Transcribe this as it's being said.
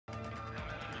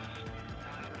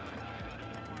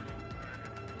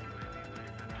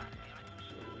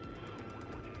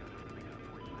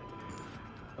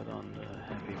put on the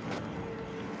heavy one.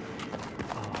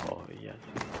 Oh, yes.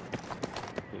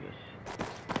 Do this.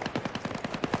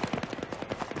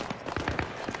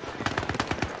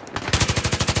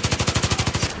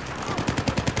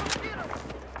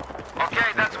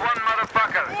 Okay, that's one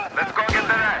motherfucker. Let's go get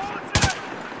the rest.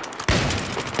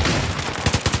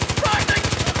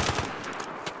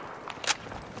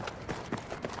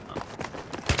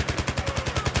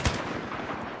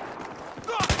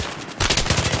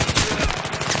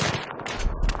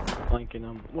 Flanking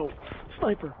him. Whoa,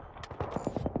 sniper!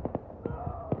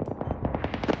 Oh,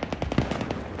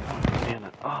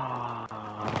 man.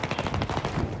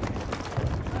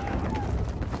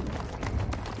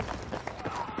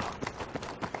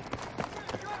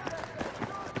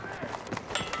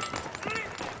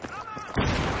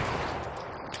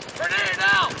 Grenade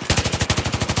out!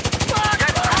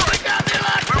 Get going!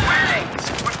 We're winning!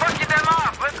 We're fucking them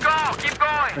off! Let's go! Keep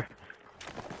going!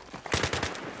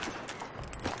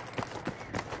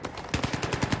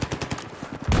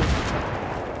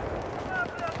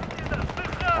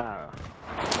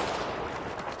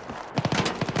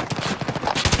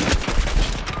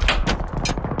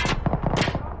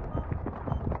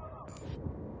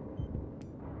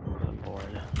 I'm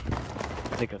bored.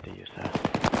 They got to use that.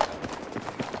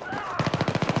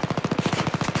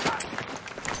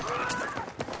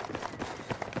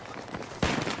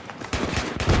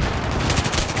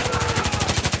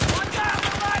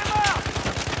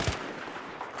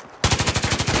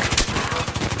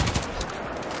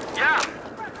 Yeah!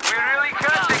 We really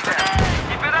could take that!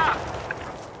 Keep it up!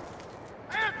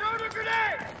 Hey, throw the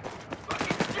grenade!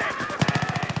 Fucking shit!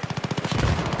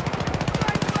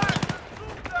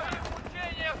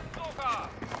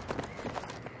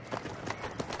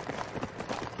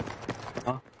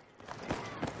 Huh?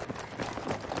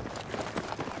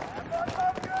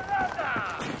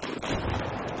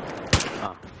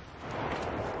 Ah.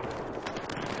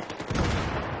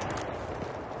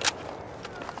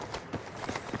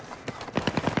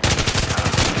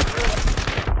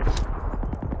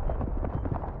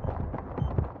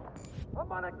 I'm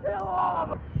gonna kill all of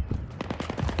them!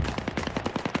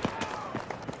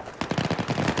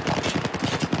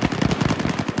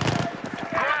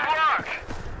 Good work!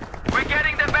 We're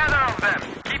getting the better of them!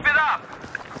 Keep it up!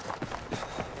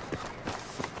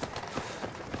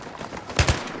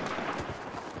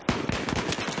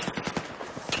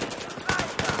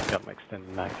 Got my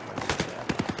extended mag.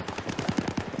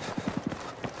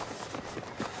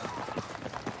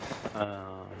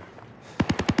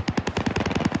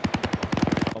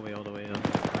 Probably all the way up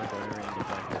to the cargo area and get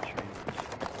back to the train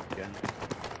again.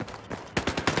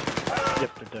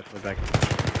 Yep, they're definitely back.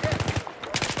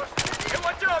 Hey,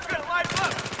 watch out! I'm gonna light them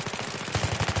up!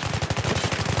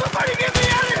 Somebody get me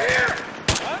out of here!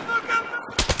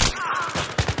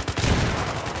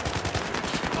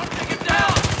 I'm taking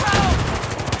down! Help!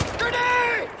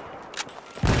 Grenade!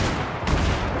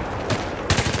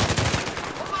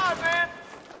 Come on, man!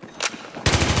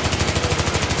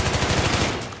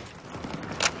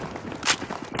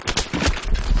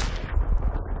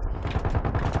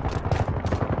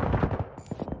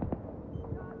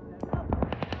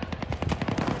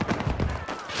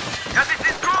 Yeah, this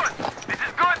is good! This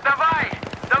is good! Давай!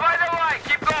 Давай, давай!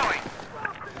 Keep going!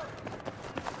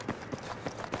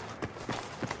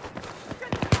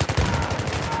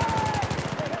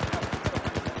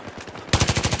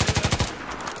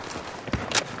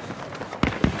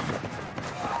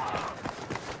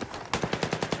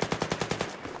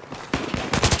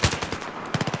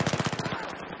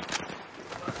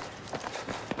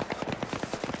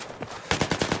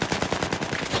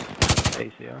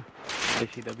 ACR.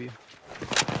 ACW.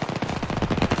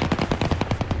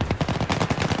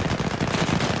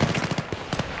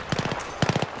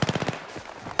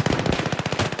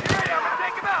 I'm gonna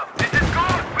take him out! This is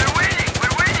good! We're winning!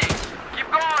 We're winning! Keep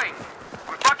going!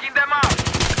 We're fucking them up!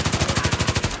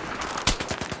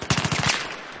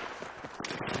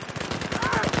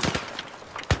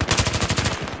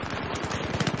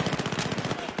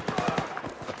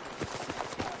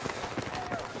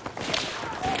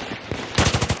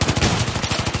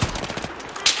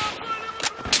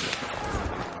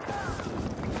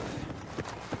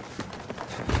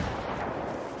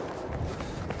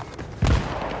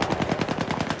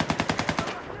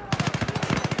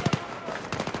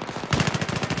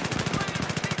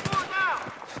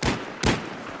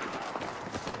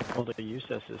 Well, the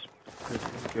USS is pretty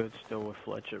good still with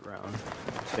Fletcher round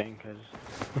thing, because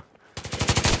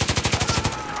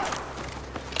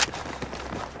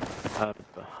up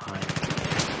behind.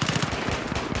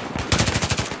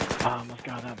 I almost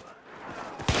got up.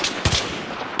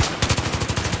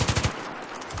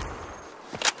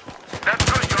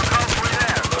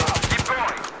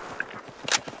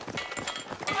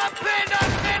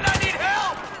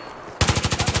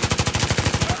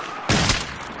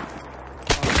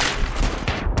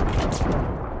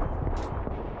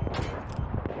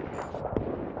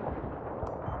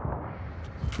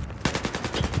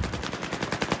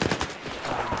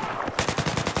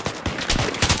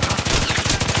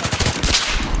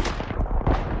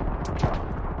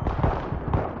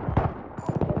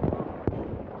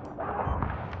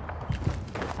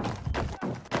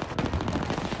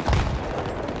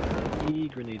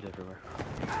 grenades everywhere.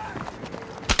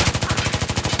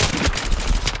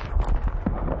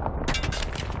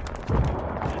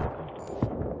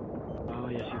 Oh,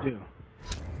 yes you do.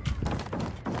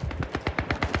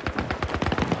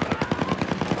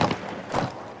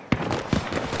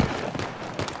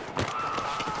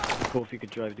 Cool if you could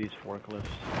drive these forklifts.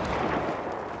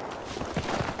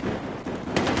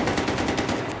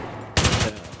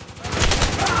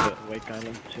 Wake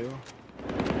Island 2.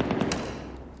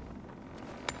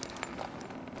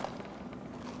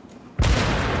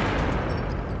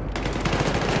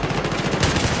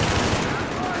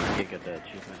 You get that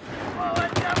achievement.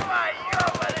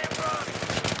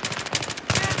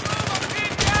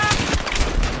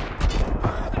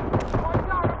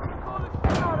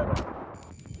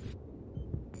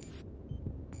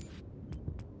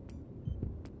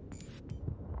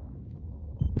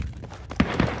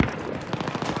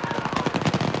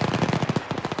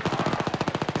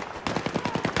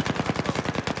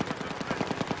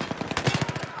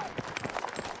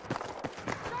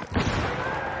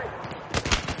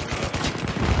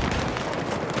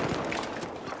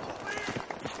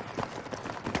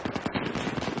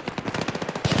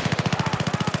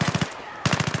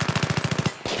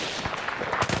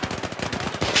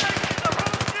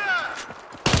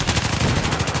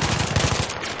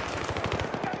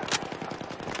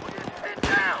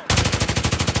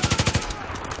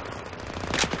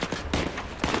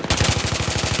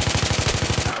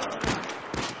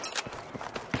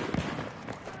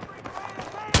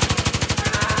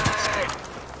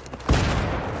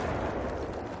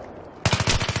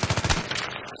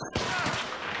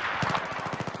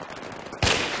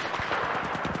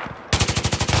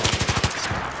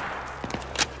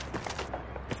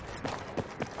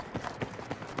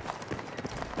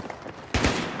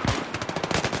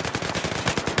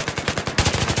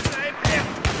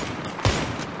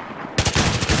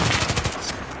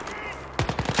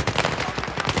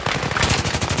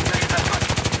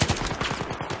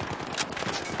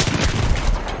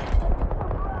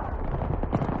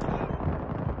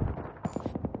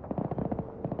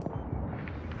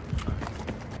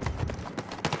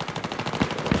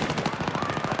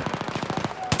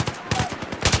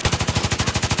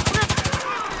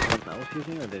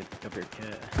 Using or did it pick up your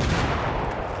kit?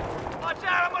 Watch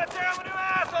out, I'm gonna tear him a new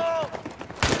asshole!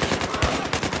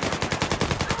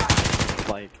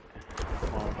 Like,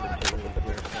 all the materials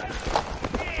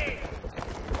here.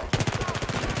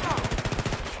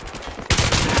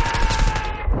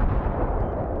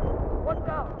 What's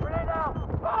up? Grenade out!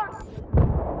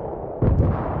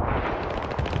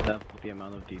 That's the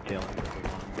amount of detailing that we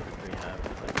want to have.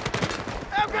 Like,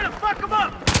 I'm gonna fuck him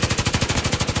up!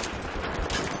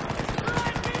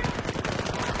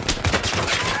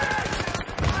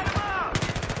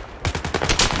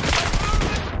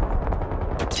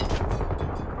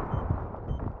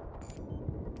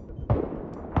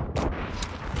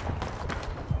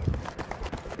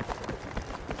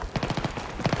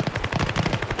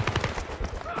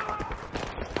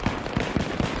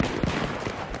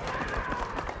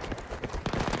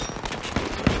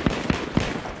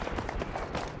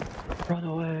 Run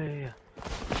away!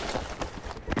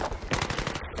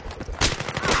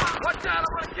 Watch out,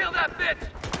 I'm gonna kill that bitch!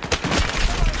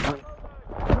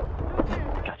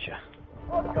 Gotcha.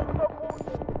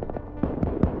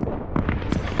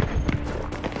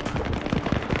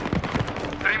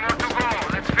 3 more to go.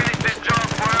 Let's finish this job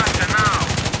for us and now.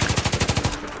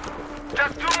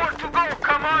 Just 2 more to go.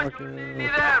 Come on. Okay. Be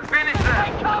there. Finish that.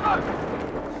 Take cover.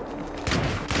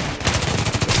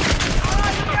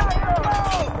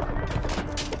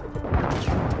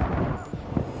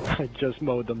 I just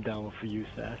mowed them down for you,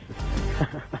 Sass.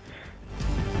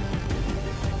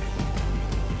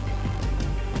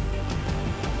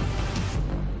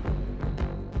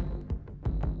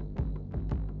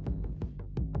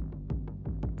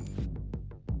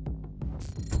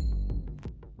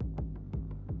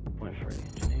 Point for the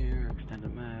engineer,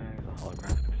 extended mags, a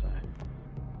holographic sight.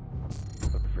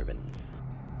 Book of ribbons.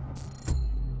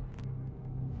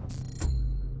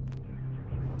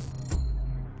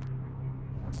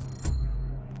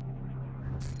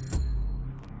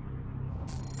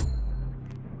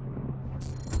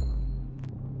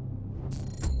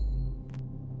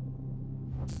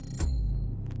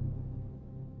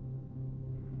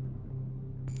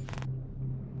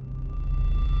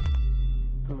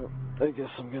 I guess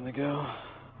I'm gonna go.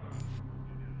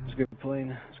 It's a good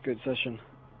plane. It's a good session.